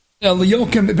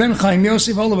Yokim ben Chaim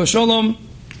Yosef Olav Shalom,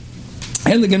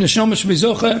 Heilige Neshama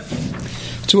Shbizoche,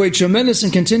 to a tremendous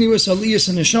and continuous aliyah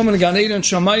in Neshama Gan Eden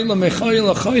Shamayla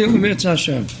Mechayil Achayil Mirtz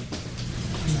Hashem.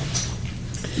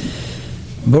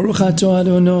 Baruch Atah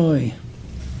Adonai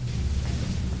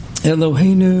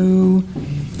Eloheinu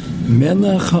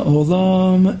Melech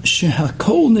HaOlam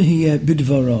Shehakol Nehiyeh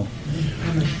Bidvaro.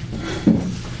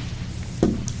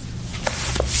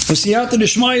 Siyata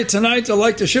D'Shmaya, tonight I'd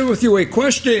like to share with you a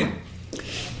question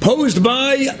posed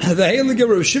by the Heilige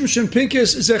Rav Shimshon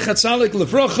Pincus Zechatzalik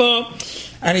Lefrocha,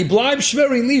 and he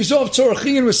leaves off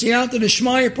Tzorachiyim with Siyata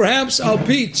D'Shmaya. Perhaps I'll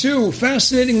be two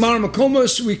fascinating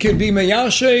Maramakomos. We could be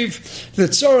Meyashev, the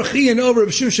Tzorachiyim of Rav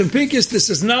Shimshon Pincus. This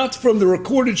is not from the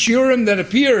recorded shiurim that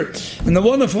appear in the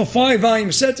wonderful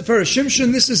 5-volume set Teferes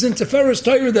Shimshon. This is in Teferes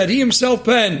Torah that he himself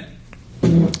penned.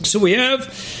 So we have,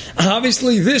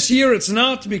 obviously this year it's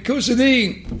not, because of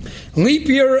the leap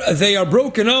year, they are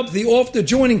broken up, the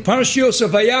off-the-joining Parshios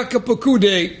of Vayaka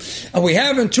Pekudei. And we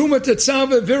have in Tumah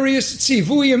Tetzaveh various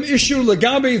tzivuyim issue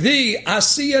legabe the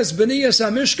Asiyas, Beniyas,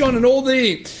 HaMishkan, and all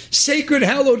the sacred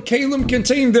hallowed kalim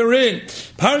contained therein.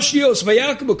 Parshios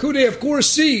Vayaka Pekudei, of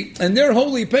course, see in their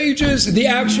holy pages the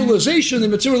actualization, the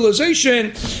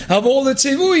materialization of all the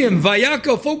tzivuyim.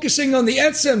 Vayaka focusing on the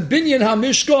Etzem, Binyan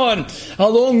HaMishkan,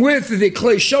 along with the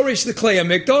Klei Shorish, the Klei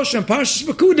HaMikdash, and Parshas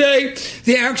Pekudei,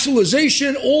 the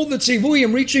actualization, all the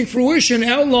tzivuyim reaching fruition,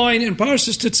 outlined in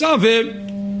Parshas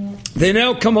Tetzaveh, they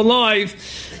now come alive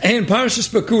in Parshas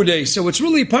Pekudei. So it's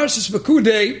really Parshas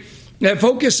Pekudei that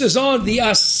focuses on the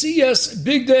Asiyas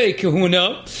Big Day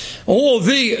Kahuna, all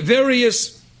the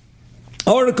various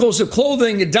articles of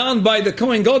clothing donned by the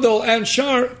Kohen Gadol and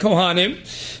Shar Kohanim.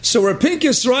 So Rav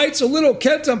Pincus writes a little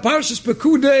ket on Parshas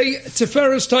Pekudei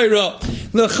Teferes Torah.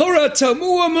 Lechora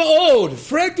tamua ma'od.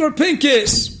 Fregt Rav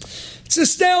Pincus. It's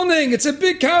astounding. It's a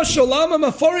big kasha. Lama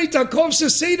mafari takov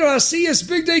seder asiyas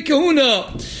big day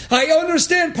kahuna. I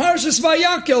understand Parshas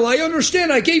Vayakel. I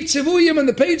understand. I gave tzivuyim in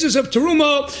the pages of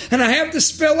Teruma, and I have to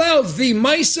spell out the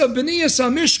Maisa, Beniyas,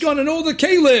 HaMishkan, and all the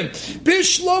Kalim.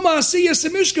 Bishloma asiyas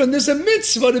HaMishkan. There's a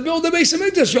mitzvah to build the Beis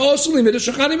HaMikdash. Also limited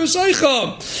shachani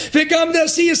v'saycham. V'gam da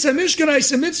asiyas HaMishkan. I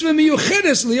say mitzvah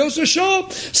miyuchedes lios hasham.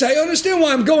 So I understand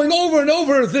why I'm going over and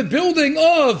over the building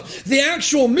of the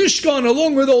actual Mishkan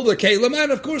along with all the Kalim.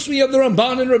 And of course we have the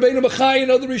Ramban and Rabbeinu Bachai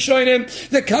and other Rishonim,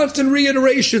 the constant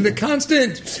reiteration, the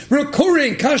constant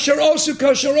recurring, kasher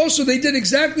osu, they did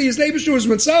exactly as Eibishter was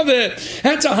mitzaveh,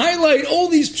 and to highlight all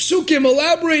these psukim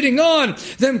elaborating on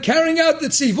them carrying out the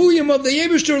tzivuyim of the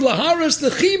Eibishter, laharas,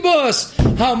 the chibas,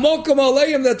 ha'mokum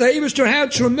aleim, that the Eibishter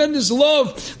had tremendous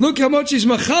love. Look how much he's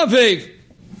machavev.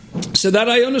 So that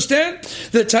I understand,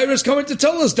 the Torah is coming to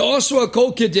tell us, the Aswa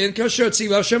Kol Kedin, Kasher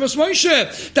Tziva Hashem Es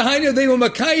Moshe. The Hainu, they were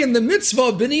Makai in the mitzvah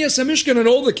of Beniyas HaMishkan and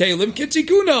all the Kalim,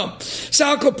 Kitikuna.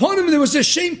 So Akoponim, there was a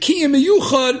Shem Kiyim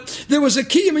Miyuchad, there was a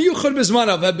Kiyim Miyuchad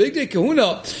Bizmanav, a big day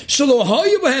Kahuna. Shalo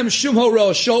Hayu Bahem Shum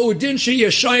Horel, Sha'u Din She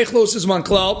Yeshayich Los Izman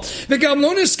Klal, V'gam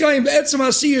Lo Niskayim Be'etzam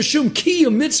Asi Yeshum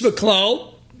Kiyim Mitzvah Klal,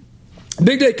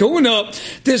 Big Day Kahuna,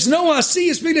 there's no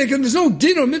asiyas Big Day Kahuna, there's no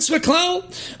din or mitzvah klal.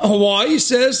 Why? He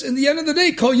says, in the end of the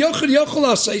day, Kol Yochid Yochel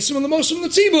Asayis from the most from the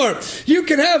tzibur. You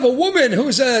can have a woman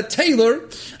who's a tailor,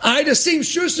 the same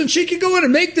shus, and she can go in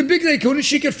and make the Big Day Kahuna,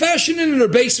 she can fashion it in her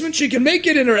basement, she can make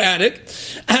it in her attic,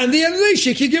 and at the end of the day,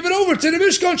 she can give it over to the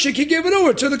Mishkan, she can give it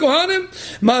over to the Kohanim.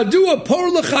 Madua por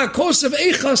lecha kosav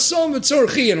eichasom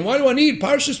v'tzorchian. Why do I need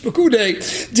Parshas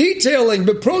Pekudei detailing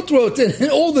beprotrot and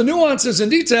all the nuances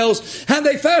and details? And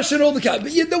they fashion all the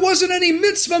but there wasn't any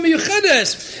mitzvah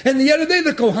miyuchedes. And the other day,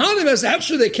 the Kohanim, as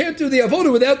actually they can't do the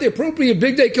avodah without the appropriate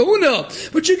big day kahuna.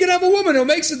 But you can have a woman who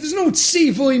makes it. There's no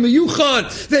tzivui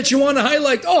miyuchad that you want to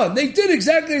highlight. Oh, they did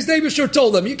exactly as Eibishter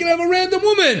told them. You can have a random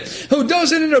woman who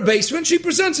does it in her basement. She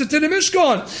presents it to the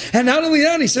Mishkan. And not only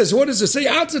that, he says, what does it say?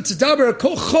 Ata tadaber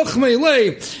kol chochmei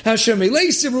leiv Hashem elei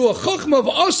sivru chochma of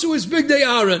asu is big day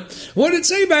Aaron. What did it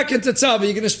say back in Tetzaveh?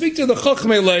 You're going to speak to the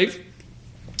chochmei leiv.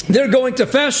 They're going to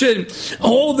fashion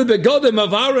all the begodim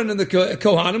of Aaron and the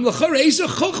Kohanim. L'char eisa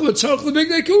chochma tzarch the big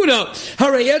day kuna.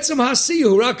 Harei etzem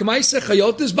hasiyu rak ma'aseh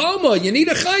chayot is balma. You need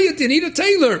a chayot. You need a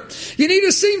tailor. You need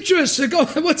a seamstress to go.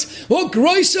 What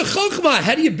groisa chochma?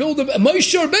 How do you build a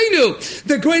Moshe Rabbeinu,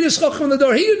 the greatest chochma in the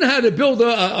door? He didn't know how to build a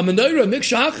menorah,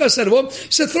 miksha hachas.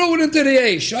 Said throw it into the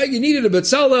eish. You needed a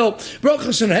betzalel,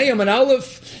 brachos and hayam and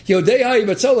aleph, yodei hay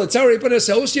betzalel tzarei panes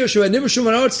haosio shu and nimshum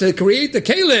and arts to create the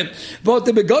kalim. But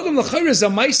the So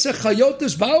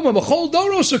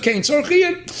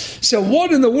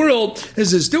what in the world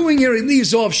is this doing here? He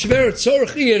leaves off Shver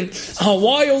Tzorchi.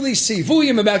 Why all these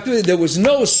Sivuyim? Back to it, there was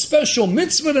no special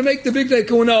mitzvah to make the big day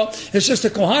Kuna. It's just the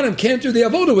Kohanim can't do the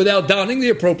avodah without donning the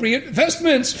appropriate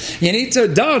vestments. You need to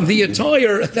don the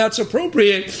attire that's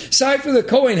appropriate. Side for the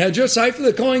Kohen Hedger, side for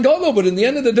the Kohen Gadol. But in the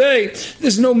end of the day,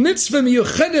 there's no mitzvah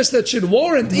miyuchedes that should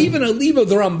warrant even a leave of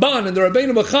the Ramban and the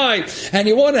Rabbeinu Bachai. And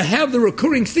you want to have the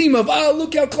recurring theme of,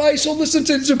 look how Klai Yisrael listen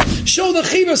to show the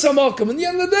Chivas HaMakom. In the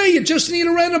end of the day, you just need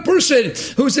a random person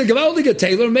who's a Gewaldige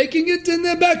tailor making it in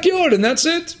their backyard, and that's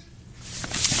it.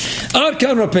 Ad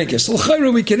Kan Rav Pinkus.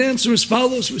 L'chayra, we can answer as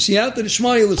follows. We see out the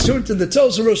Shmaya. Let's turn to the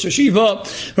Telz of Rosh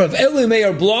Hashiva. Rav Eli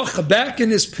Meir Bloch back in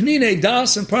his Pnine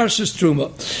Das and Parshas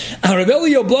Truma. Rav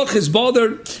Eli Bloch is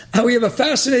bothered. We have a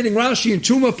fascinating Rashi in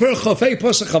Truma per Chafei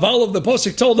Pasuk Chaval. The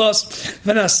Pasuk told us,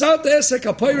 "V'nasat esek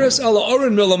apayres ala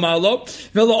oren milamalo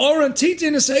v'la oren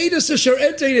titin esaidus asher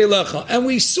etei elecha." And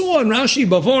we saw in Rashi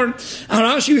before, and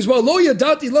Rashi was well, lo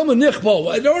yadati lama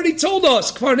nichbo. It already told us,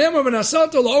 kvar nemar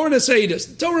v'nasat ala oren esaidus.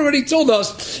 The Torah already told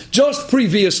us just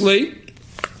previously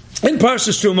in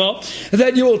Parshas Truma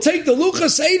that you will take the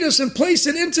Luchas Eidos and place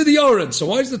it into the Aron. So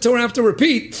why does the Torah have to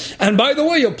repeat? And by the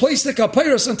way, you'll place the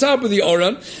Kapeiros on top of the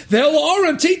Aron. The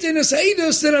Aron Titinis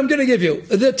Eidos that I'm going to give you.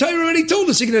 The Torah already told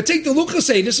us you're going to take the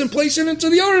Luchas Eidos and place it into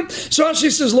the Aron. So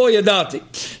Rashi says Lo Yadati.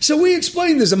 So we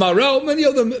explained this in Maral, many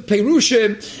other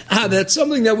Perushim. That's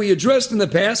something that we addressed in the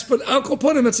past, but Al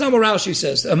Koponim, it's not what Rashi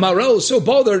says. Maral is so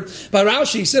bothered by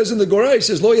Rashi. He says in the Gorah, he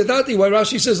says Lo Yadati. Why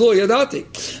Rashi says Lo Yadati?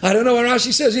 I don't know why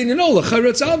Rashi says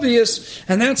it's obvious,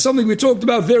 and that's something we talked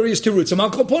about various terutzim.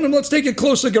 Let's take a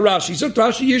closer look at Rashi. So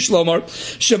Rashi Yishlomar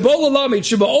Shabol Alamid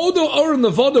Shabaodo Aron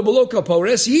Levada Below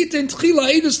Kapores Yitin Tchila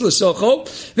Edus Lesocho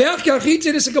Ve'achkach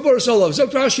Yitin Isakabor Solov. So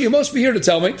Rashi, you must be here to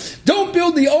tell me, don't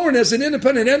build the Aron as an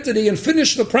independent entity and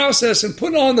finish the process and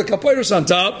put on the Kapores on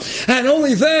top, and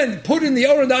only then put in the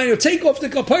Aron down. Take off the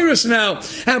Kapores now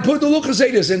and put the Luchas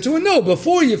Edus into it. No,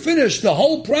 before you finish the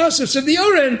whole process of the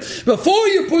Aron, before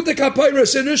you put the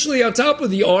Kapores initially on top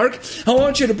of the ark, I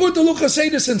want you to put the Luchas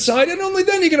Eidos inside, and only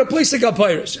then you're going to place the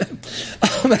Kapeiros.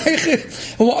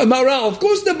 Maral, of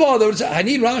course the bother. I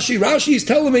need Rashi. Rashi is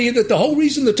telling me that the whole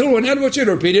reason the Torah, and I don't want you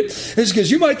to repeat it, is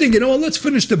because you might think, let's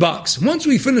finish the box. Once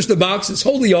we finish the box, it's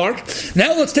holy ark.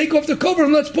 Now let's take off the cover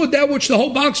and let's put that which the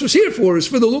whole box was here for, is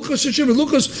for the Luchas Hashem,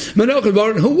 Luchas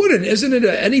Menachem. Who wouldn't? Isn't it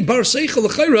any Bar Seichel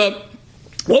L'Chayra?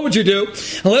 What would you do?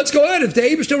 And let's go ahead. If the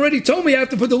Eibush already told me I have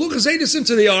to put the Luchas Eidos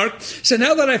into the ark, so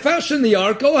now that I fashioned the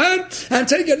ark, go ahead and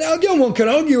take it. Now, one can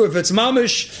argue if it's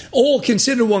mamish, all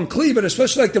considered one kli, but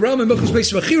especially like the Rambam Milchus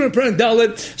Beis Mechira and Perek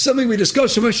Dalet, something we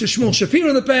discussed with Shmuel Shapiro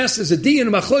in the past, is a din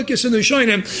and machlokes in the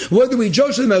Rishonim, whether we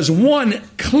judge them as one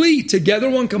kli together,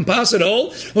 one composite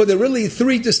whole, or they're really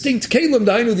three distinct kelim,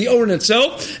 the Oren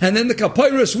itself, and then the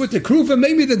Kapeiros with the Kruvim,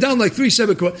 maybe they're down like 3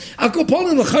 separate.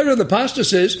 Akoponim L'Chayra, the pastor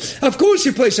says, of course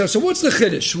you place out. So what's the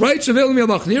chiddush? Right? So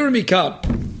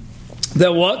the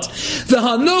what? The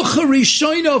hanocha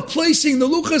rishayna of placing the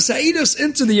Luchas Eidos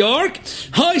into the ark.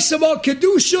 Hai sabah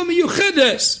kedusha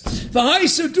miyuchedes. V'hai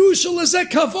sedusha lezeh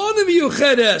kavana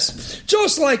miyuchedes.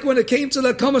 Just like when it came to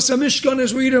the Kamas HaMishkan,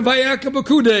 as we read in Vayaka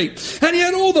Bakudei, and he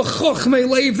had all the Chochmei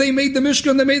Leiv. They made the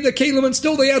Mishkan, they made the Kalim, and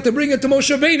still they had to bring it to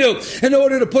Moshe Rabbeinu in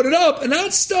order to put it up. And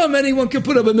not stum anyone can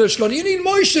put up a Mishkan. You need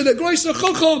Moshe, the Greis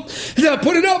HaChochom, to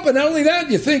put it up. And not only that,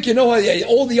 you think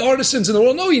all the artisans in the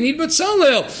world. No, you need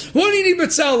Betzalel. What do you need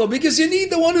Betzalel? Because you need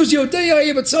the one who's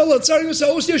Yodei Betzalel Tzarim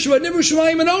V'Sa'os Yeshua Never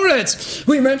Shemaim and Oretz.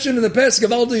 We mentioned in the past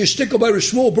Gavalda Yishtikol by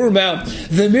Shmuel Burman,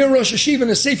 the Mir Rosh Hashiva in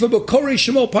the Sefer B'Kori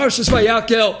Shmuel Parshas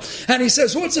Vayakel, and he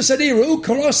says, "What's this idea?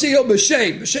 Karasio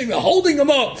b'shem, holding them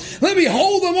up. Let me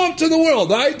hold them up to the world."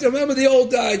 Right? Remember the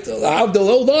old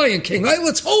Lion King? Right?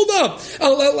 Let's hold up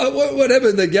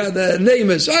whatever the name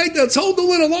is. Right? Let's hold the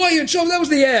little lion. Show him. That was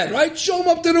the ad. Right? Show him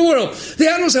up to the world. The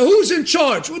ad was, who's in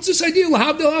charge? What's this idea?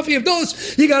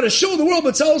 You got to show the world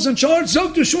Betzalel's in charge.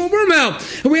 Zok to Shmuel Burman.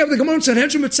 And we have the Gemara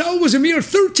Sanhedrin. Betzalel was a mere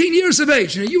 13 years of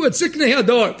age. You had Ziknei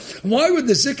Hadar. Why would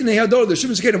the Ziknei Hadar, the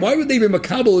Shimon Zikanim, why would they be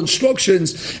makabel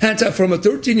instructions from a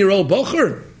 13-year-old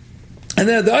bacher? And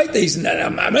then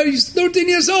he's 13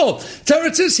 years old.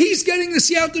 Teretz says he's getting the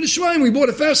siyata d'shmaim. We bought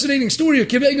a fascinating story of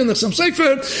Kivegan of some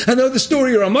sefer, another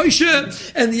story of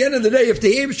Moshe. And at the end of the day, if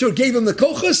the Eibishter gave him the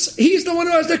kochas, he's the one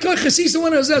who has the kochas. He's the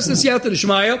one who has the siyata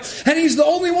d'shmaim, and he's the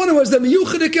only one who has the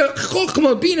miyuchadika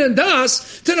chokhmah bin and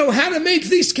das to know how to make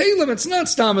these kalim. It's not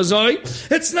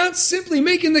stamazoi. It's not simply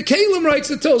making the kalim rights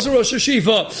that tells the Rosh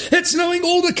Hashiva. It's knowing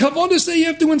all the kavodas that you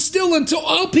have to instill into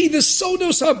alpi the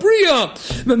sodos habriya.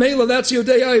 Memela,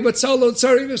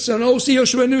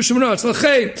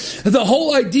 the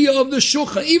whole idea of the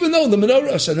shulchan, even though the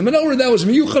menorah that was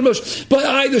miyuchad, but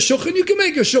the shulchan, you can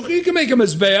make a shulchan, you can make a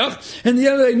mizbeach, and the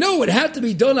other day, no, it had to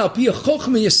be done al pi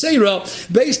chochma yasera,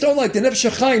 based on like the Nefesh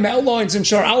HaChaim outlines in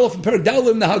Shar Aleph and Perek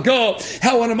Dalet in the Haggah,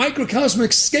 how on a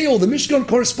microcosmic scale the Mishkan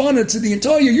corresponded to the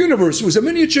entire universe. It was a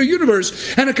miniature universe,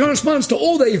 and it corresponds to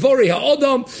all the Ivari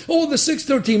HaAdam, all the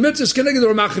 613 mitzvahs connected to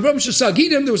the Ramachivram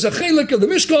Shesagidim. There was a chelik of the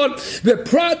Mishkan, the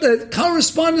prat that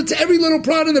corresponded to every little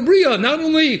prat in the Bria, not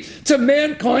only to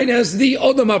mankind as the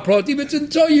Adam HaPrati, but to the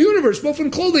entire universe, both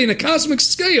in clothing and a cosmic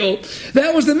scale.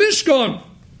 That was the Mishkan.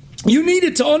 You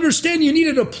needed to understand, you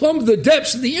needed to plumb the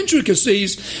depths and the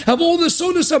intricacies of all the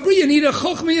Sodas Abriya. You needed a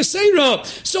Chochmah Yasera.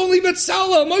 So only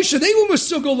Betzalel, Moshe, they were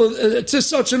masugel to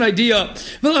such an idea.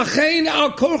 V'lachein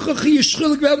al korchachi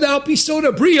yishchilik v'avda al pi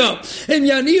Soda Abriya. And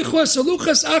yanichwas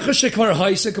aluchas achas shekvar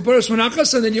haisa kaparas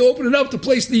menachas, and then you open it up to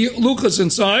place the luchas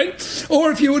inside.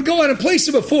 Or if you would go out and place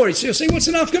it before, so you say, what's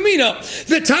an afkamina?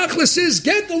 The tachlis is,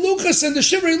 get the luchas and the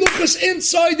shivri luchas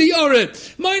inside the arid.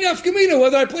 Mine afkamina,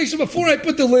 whether I place it before I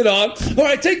put the lid on, or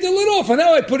I take the lid off and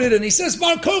now I put it in. He says,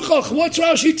 Bar Kochach, what's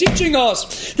Rashi teaching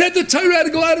us? That the Torah had to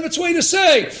go out of its way to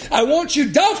say, I want you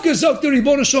Davka Zok the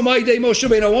Ribono Shomai Dei Moshe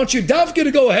Ben. I want you Davka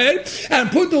to go ahead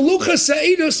and put the Luchas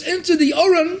Sa'idus into the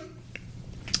Aron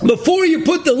before you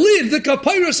put the lid, the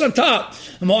kapyrus on top.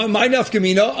 My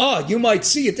nafkamina, you might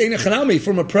see it Einachanami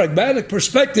from a pragmatic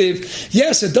perspective.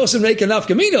 Yes, it doesn't make a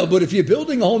nafkamina, but if you're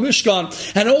building a whole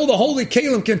Mishkan and all the holy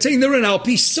kalim contained therein, al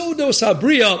pi sodos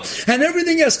habriya, and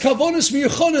everything has kavonis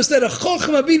miyuchonis that a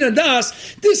chochma bina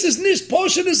das, this is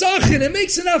nishposhet azachin. It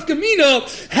makes a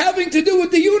nafkamina having to do with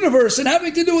the universe and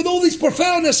having to do with all these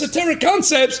profound esoteric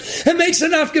concepts. It makes a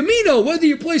nafkamina whether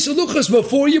you place a luchas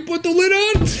before you put the lid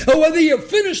on, or whether you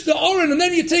finish the aron and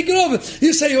then you take it off.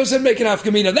 You say, does it make an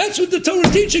nafkamina? That's what the Torah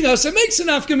is teaching us. It makes an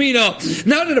nafkamina.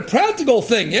 Now to the practical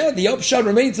thing, the upshot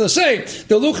remains the same.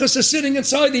 The luchas is sitting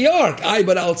inside the ark.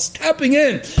 But I was tapping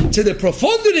in to the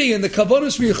profundity and the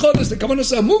kavanos v'yichodas, the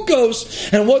kavanos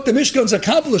amukos, and what the Mishkan's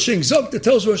accomplishing. Zok that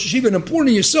tells Rosh Hashiva an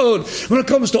important yesod when it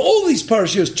comes to all these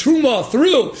parshiyos, Truma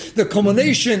through the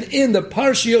culmination in the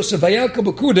parshiyos of Vayakov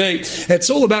B'Kudei. It's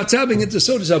all about tapping into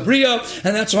Sodas Abriya,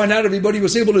 and that's why not everybody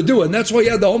was able to do it. And that's why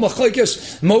you had the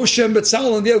Homachleikis, Moshe and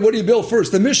Betzalel, and what do you build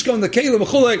first? The Mishkan, the Kalim,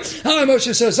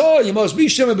 Moshe says, you must be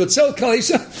Shem and Betzalel. He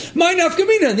said, my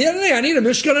nafkamina. And the other day, I need a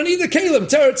Mishkan, I need the Kalim.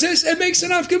 Teretz says, it makes an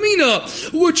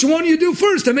nafkamina. Which one you do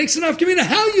first? It makes an nafkamina.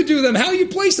 How you do them, how you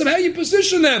place them, how you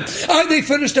position them. They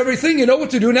finished everything, you know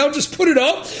what to do. Now just put it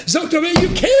up. You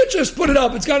can't just put it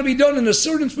up. It's got to be done in a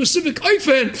certain specific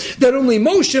oifen that only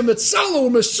Moshe and Betzalel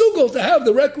were mesugel to have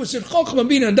the requisite chokhmah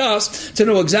bin and das to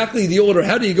know exactly the order.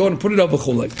 How do you go and put it up?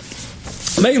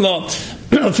 Meila,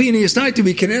 Phineas night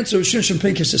we can answer Shimshon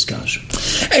Pincus' kasha.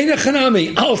 Eina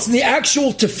Chanami, als the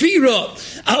actual tefira,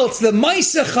 als the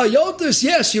Maisa Chayotis,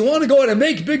 yes, you want to go ahead and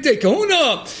make Big Day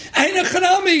Kahuna. Eina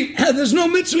Chanami, there's no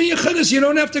mitzvah yechidus, you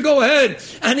don't have to go ahead.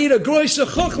 I need a groisa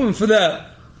chachman for that.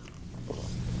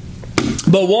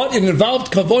 But what? It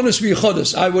involved kavonis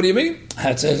v'yichodas. What do you mean?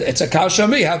 It's a kasha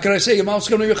me. How can I say Yom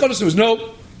HaSkam v'yichodas? There was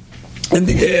no... And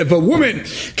if a woman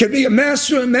can be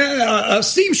a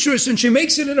seamstress and she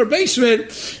makes it in her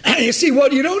basement, and you see,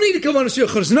 you don't need to come on a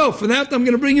Siyachas. No, for that I'm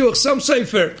going to bring you a Chsam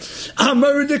Sefer.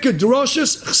 Amaridika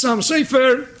Droshes Chsam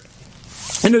Sefer.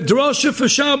 And the drasha for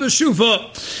Shabbos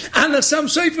Shuvah, and the Sam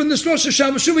Sefer in this drasha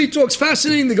Shabbos Shuvah, he talks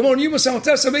fascinating. The Gemara Yuma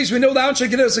Samotesa base. We know the Anshe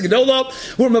Gedas Gedola.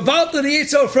 We're Mavalta the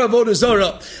Yitzhar for Avodah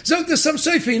Zarah. Zok the Sam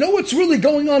Sefer. You know what's really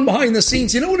going on behind the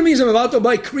scenes? You know what it means Mavalta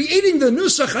by creating the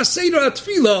Nusach Haseder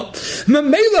Atfila.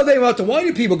 Mamela they Mavalta. Why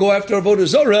do people go after Avodah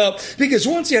Zarah? Because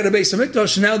once you had a base of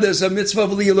Mikdash, now there's a mitzvah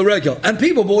of Aliyah L'Regel, and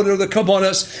people order the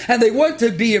Kabbanas, and they want to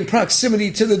be in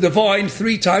proximity to the divine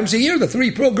 3 times a year, the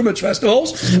 3 pilgrimage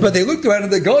festivals. But they looked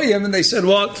around the Goyim and they said,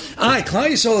 what? Klal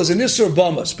Yisrael is an Isser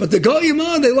Bamas. But the Goyim,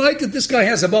 they like that this guy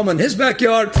has a Bama in his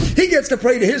backyard. He gets to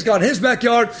pray to his God in his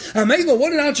backyard. Amazing.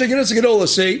 What did Anshe Gedas Gedola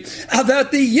see?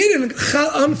 That the Yidden,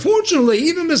 unfortunately,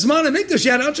 even Mizman and Mikdash,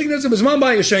 you had Anshe Gedas Mizman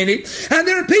by Yasheni, and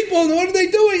there are people, what are they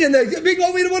doing? And they're being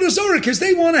over to Avodah Zarah because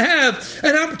they want to have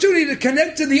an opportunity to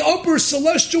connect to the upper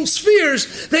celestial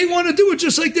spheres. They want to do it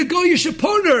just like the Goyish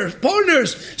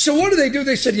partners. So what do?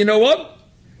 They said, you know what?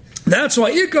 That's why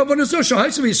it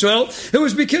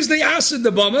was because they asked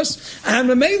the Bamas, and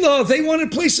the Mela, they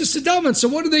wanted places to daven. So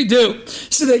what do?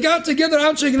 So they got together,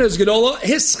 Anshe Gedas Gedola,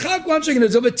 Hischak Anshe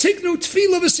Gedas Gedola, Tiknu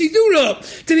Tefila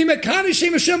V'Sidura, to be Mekani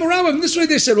Shem Hashem Aramim. This way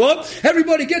they said, what?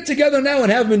 Everybody get together now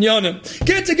and have minyanim.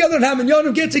 Get get together and have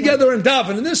minyanim, get together and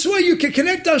daven. And this way you can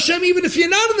connect to Hashem even if you're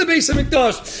not in the Beis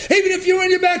HaMikdash. Even if you're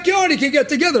in your backyard, you can get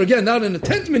together. Again, not in a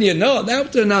tent minyan. No,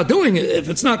 they're not doing it. If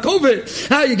it's not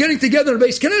COVID, you're getting together in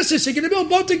Beis Knesset. You're going to build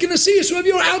Bate Knesset. So if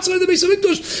you're outside the Beis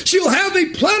HaMikdash, so you'll have a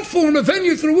platform, a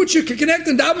venue through which you can connect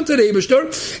and daven to the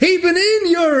Eibishter, even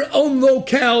in your own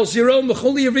locales, your own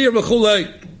mechuli avir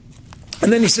mechulei.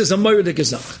 And then he says, Amayr de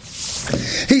Gezach.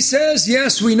 He says,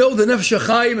 yes, we know the Nefesh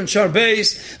HaChaim and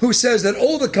Sharbeis, who says that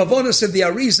all the Kavanas of the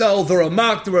Arizal, the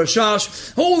Ramak, the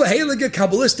Rashash, all the Heilige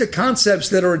Kabbalistic concepts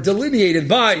that are delineated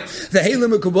by the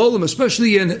Heilim Mekubolim,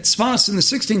 especially in Tzfas in the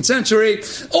 16th century,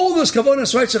 all those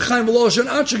Kavanas, right, Shechaim Veloshan,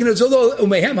 Achakin Azolo,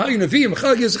 Umehem Hayunavim,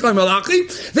 Chagis Chaim Malachi,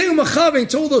 they are Machaving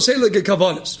to all those Heilige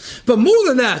Kavanas. But more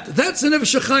than that, that's the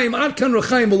Nefesh HaChaim, Adkan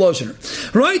Rechaim Veloshan.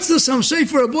 Writes the Sam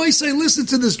Sefer, a boy say, listen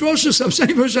to this drosha, Sam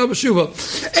Sefer Shabbat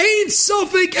Ein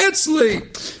Sofik Etzli,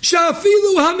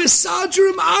 Shafilu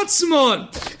HaMesadrim Atzmon,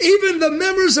 even the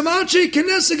members of Anshe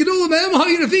Knesset Gedolah B'Hem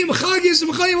Hayunavim Chagis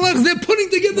B'Chaim Lech, they're putting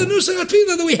together the Nusach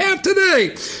HaTfilah that we have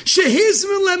today.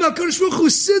 Shehizmin Lem HaKadosh Baruch Hu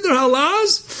Sidr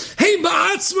Halaz, Hein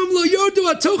Ba'atzmim Lo Yordu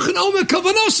Atochen Omer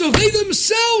Kavanos, they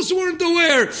themselves weren't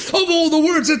aware of all the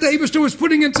words that the Eibishter was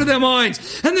putting into their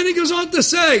minds. And then he goes on to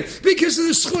say, because of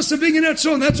the schus of being in Eretz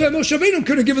Yisrael, that's why Moshe Rabbeinu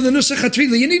couldn't give her the Nusach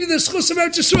HaTfilah. You needed the schus of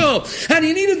Eretz Yisrael, and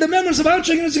you needed the members of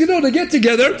Anshe Knesset Gedolah to get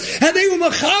together, and they were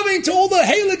machaving to all the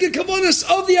Heilige Kavanas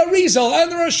of the Arizal,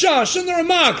 and the Rashash, and the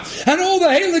Ramak, and all the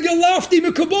Heilige Lofty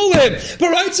Mekubolim. But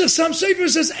right, so some Sefer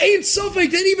says, ain't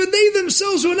suffic that even they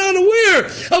themselves were not aware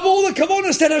of all the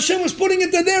Kavanas that Hashem was putting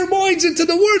into their minds, into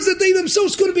the words that they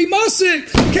themselves couldn't be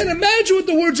masik. Can't imagine what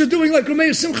the words are doing, like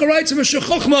Ramei Simcha writes in Meshech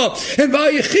Chochmah and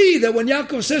Vayechi, that when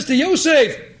Yaakov says to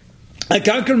Yosef, I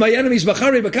conquered my enemies,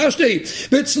 Bachari, Bakashti,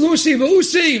 Bitzlusi,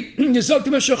 Vausi, Yizok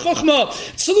Meshech Chochmah,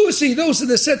 Tzlusi, those are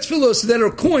the set tefillos that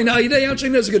are coined,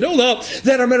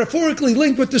 that are metaphorically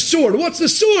linked with the sword. What's the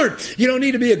sword? You don't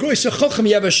need to be a Grois Chochem,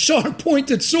 you have a sharp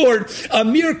pointed sword, a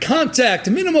mere contact,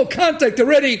 minimal contact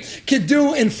already can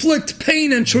inflict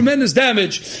pain and tremendous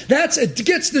damage. It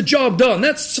gets the job done.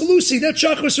 That's Tzlusi, that's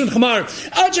Shachris and Chamar.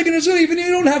 Even if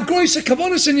you don't have Grois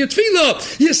Kavanas in your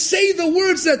tefillah, you say the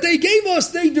words that they gave us,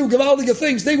 they do Gavaldi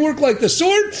things. They work like the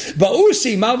sword.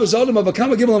 Ba'usi, Mavaz Adam,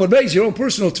 Abakama Gimel Amad, your own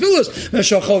personal tefillas.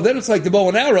 Then it's like the bow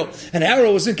and arrow. An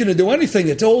arrow isn't going to do anything.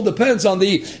 It all depends on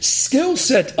the skill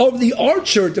set of the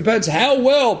archer. It depends how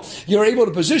well you're able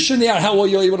to position the arrow, how well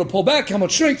you're able to pull back, how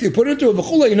much strength you put into it.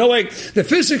 You know, like the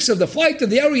physics of the flight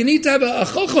of the arrow, you need to have a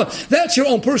chokhmah. That's your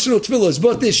own personal tefillas.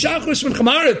 But the shachris from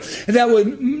Chamarit, that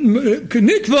would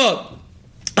nikva,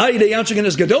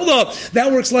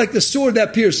 that works like the sword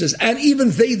that pierces, and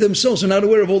even they themselves are not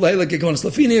aware of all the Heilige Kavanas.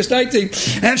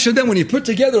 And then when you put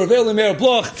together a Veil Meir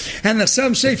Bloch and the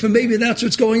Sam Sefer, maybe that's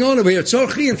what's going on over here.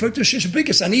 Tzorchi and Faktashish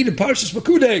Bikas, I needed Parshas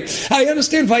Bakude. I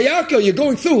understand Vayako, you're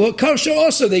going through Karsha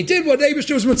also. They did what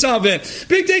Eibishter was mitzvah.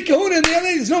 Big Day Kahuna, and the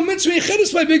other, there's no mitzvah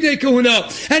Yechidus by Big Day Kahuna.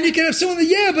 And you can have someone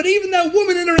that, but even that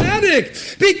woman in her attic,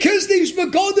 because these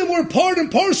Begodim were part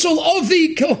and parcel of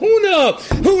the Kahuna,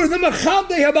 who were the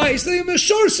Machabdei Habayis, they were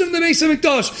Meshorsim in the Beis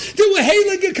HaMikdash. There were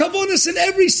Heilige Kavanas in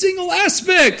every single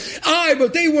aspect.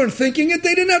 But they weren't thinking it.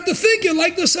 They didn't have to think it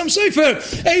like the Sam Sefer.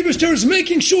 Eibishter is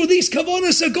making sure these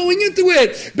Kavanas are going into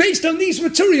it based on these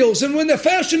materials. And when they're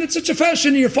fashioned in such a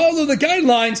fashion, you follow the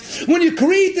guidelines. When you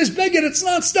create this beggar, it's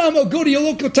not stam, go to your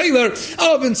local tailor,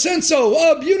 Vincenzo,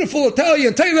 a beautiful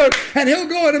Italian tailor, and he'll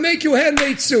go out and make you a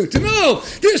handmade suit. No,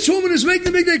 this woman is making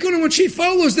the big day when she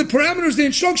follows the parameters, the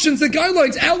instructions, the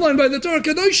guidelines outlined by the Torah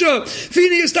Kadosha.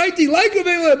 Phineas Taiti, like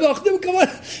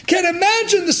can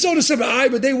imagine the soda sabah.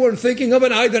 But they weren't thinking of it.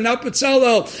 They're not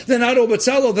Betzalel, they're not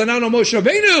Betzalel, they're not Moshe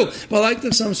Rabbeinu. But like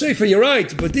the Sam Sefer, you're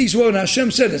right. But these were,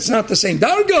 Hashem said, it's not the same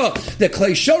darga. The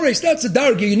Klei Shores, that's the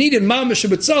darga. You need in Mamash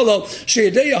Betzalel,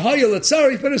 Sheyadeya Hayel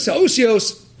Etzari, Penasa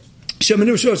Osios. But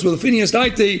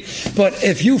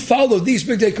if you follow these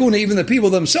big dekuna, even the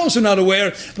people themselves are not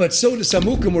aware, but so does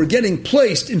Samukim, were getting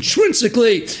placed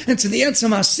intrinsically into the Etzam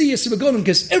Hasiyas of Begonim,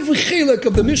 because every chilek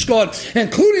of the Mishkan,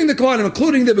 including the Kohanim,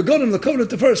 including the Begonim, the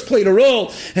Covenant the first, played a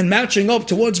role in matching up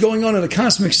to what's going on a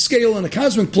cosmic scale and a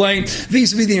cosmic plane,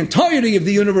 vis-a-vis the entirety of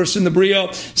the universe in the Bria.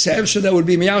 That would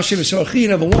be Miyashiv Sarachin.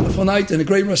 Have a wonderful night and a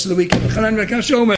great rest of the weekend.